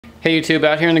Hey YouTube,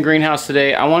 out here in the greenhouse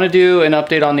today. I want to do an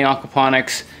update on the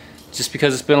aquaponics just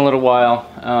because it's been a little while.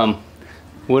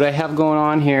 What I have going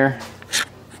on here,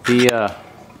 the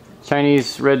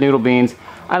Chinese red noodle beans,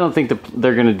 I don't think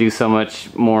they're going to do so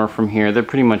much more from here. They're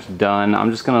pretty much done.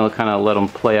 I'm just going to kind of let them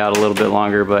play out a little bit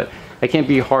longer, but I can't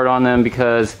be hard on them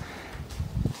because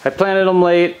I planted them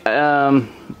late.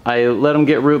 I let them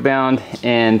get root bound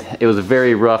and it was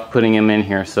very rough putting them in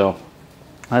here, so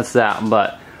that's that.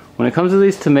 But when it comes to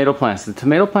these tomato plants, the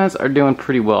tomato plants are doing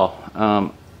pretty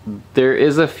well. There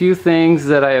is a few things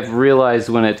that I have realized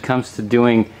when it comes to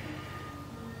doing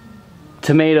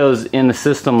tomatoes in a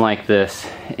system like this,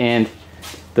 and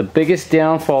the biggest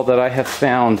downfall that I have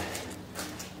found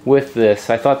with this,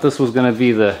 I thought this was going to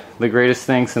be the greatest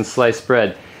thing since sliced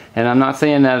bread, and I'm not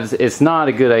saying that it's not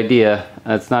a good idea,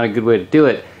 it's not a good way to do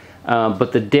it,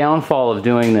 but the downfall of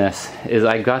doing this is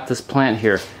I got this plant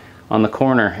here on the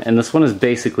corner, and this one is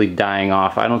basically dying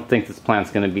off. I don't think this plant's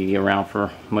going to be around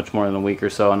for much more than a week or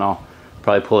so, and I'll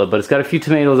probably pull it. But it's got a few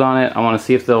tomatoes on it. I want to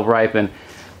see if they'll ripen.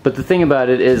 But the thing about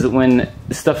it is when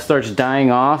stuff starts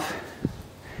dying off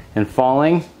and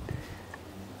falling,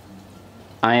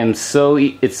 it's so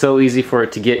easy for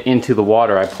it to get into the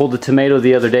water. I pulled the tomato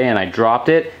the other day and I dropped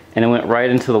it, and it went right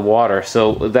into the water.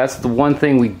 So that's the one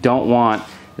thing we don't want,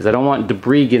 is I don't want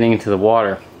debris getting into the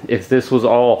water. If this was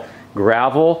all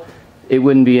gravel, it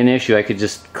wouldn't be an issue. I could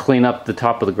just clean up the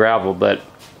top of the gravel, but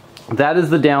that is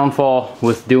the downfall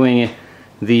with doing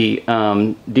the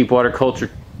deep water culture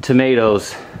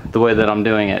tomatoes the way that I'm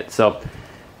doing it. So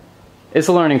it's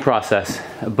a learning process,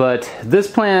 but this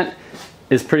plant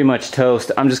is pretty much toast.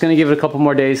 I'm just going to give it a couple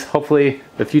more days. Hopefully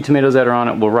the few tomatoes that are on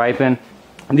it will ripen.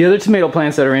 And the other tomato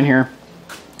plants that are in here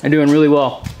are doing really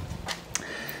well.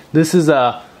 This is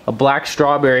a black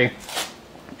strawberry,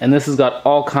 and this has got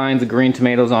all kinds of green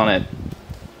tomatoes on it.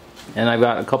 And I've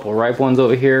got a couple of ripe ones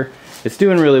over here. It's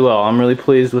doing really well. I'm really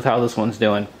pleased with how this one's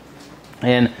doing.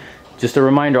 And just a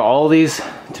reminder, all these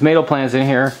tomato plants in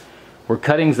here were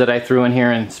cuttings that I threw in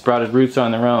here and sprouted roots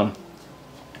on their own.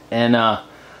 And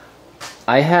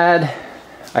I had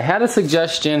a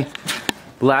suggestion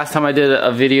last time I did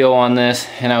a video on this,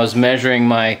 and I was measuring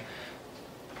my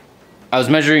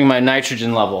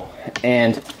nitrogen level.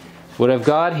 And what I've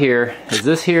got here is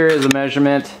this here is a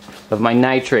measurement of my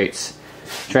nitrates.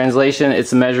 Translation,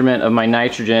 it's a measurement of my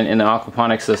nitrogen in the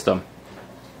aquaponics system.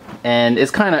 And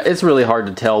it's really hard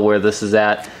to tell where this is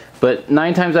at, but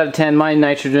 9 times out of 10 my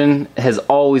nitrogen has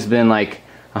always been like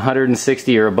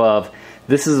 160 or above.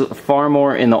 This is far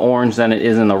more in the orange than it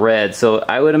is in the red, so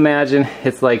I would imagine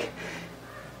it's like,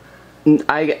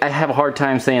 I have a hard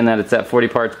time saying that it's at 40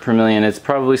 parts per million. It's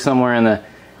probably somewhere in the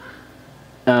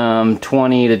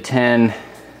 20 to 10,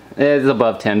 it's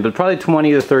above 10, but probably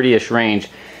 20 to 30-ish range.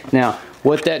 Now,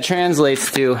 what that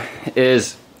translates to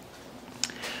is,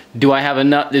 do I have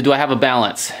a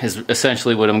balance, is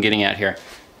essentially what I'm getting at here.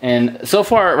 And so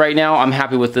far right now I'm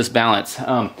happy with this balance.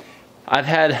 I've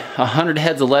had 100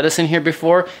 heads of lettuce in here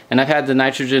before, and I've had the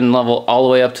nitrogen level all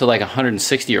the way up to like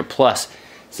 160 or plus.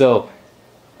 So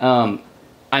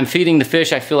I'm feeding the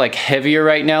fish, I feel like, heavier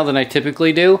right now than I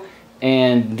typically do,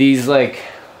 and these, like,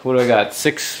 what do I got,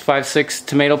 5, 6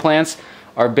 tomato plants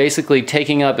are basically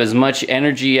taking up as much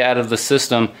energy out of the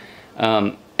system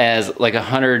as like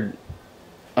 100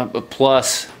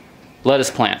 plus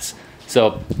lettuce plants.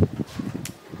 So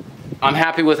I'm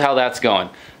happy with how that's going.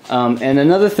 And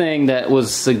another thing that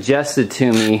was suggested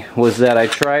to me was that I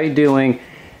try doing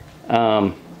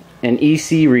an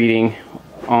EC reading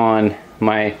on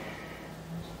my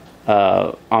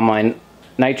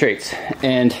nitrates,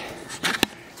 and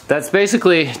that's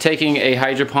basically taking a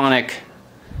hydroponic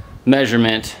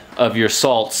measurement of your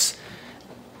salts.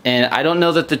 And I don't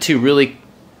know that the two really,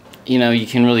 you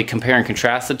can really compare and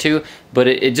contrast the two, but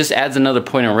it just adds another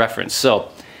point of reference.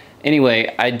 So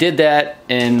anyway, I did that,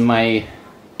 and my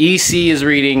EC is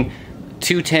reading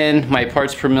 210, my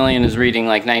parts per million is reading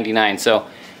like 99. So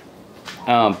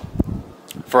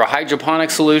for a hydroponic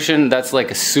solution, that's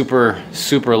like a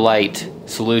super light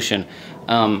solution.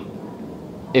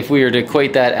 If we were to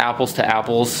equate that apples to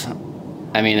apples,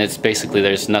 I mean, it's basically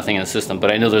there's nothing in the system,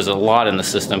 but I know there's a lot in the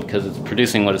system because it's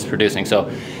producing what it's producing. So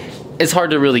it's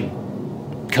hard to really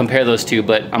compare those two,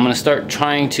 but I'm going to start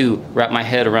trying to wrap my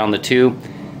head around the two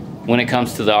when it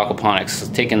comes to the aquaponics.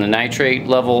 So taking the nitrate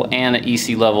level and the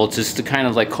EC level just to kind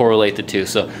of like correlate the two.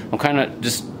 So I'm kind of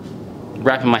just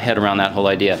wrapping my head around that whole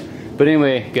idea. But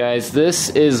anyway, guys, this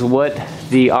is what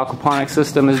the aquaponics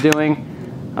system is doing.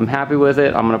 I'm happy with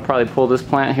it. I'm going to probably pull this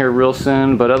plant here real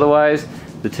soon, but otherwise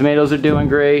the tomatoes are doing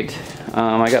great.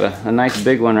 I got a nice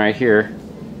big one right here.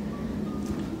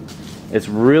 It's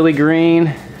really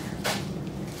green.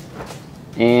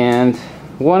 And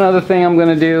one other thing I'm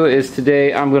going to do is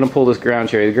today I'm going to pull this ground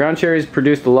cherry. The ground cherries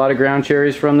produced a lot of ground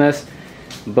cherries from this,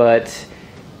 but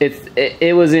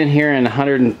it was in here in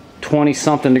 120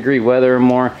 something degree weather or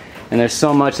more, and there's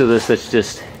so much of this that's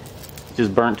just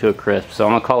burnt to a crisp. So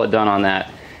I'm going to call it done on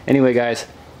that. Anyway guys,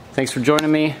 thanks for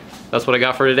joining me. That's what I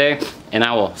got for today, and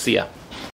I will see ya.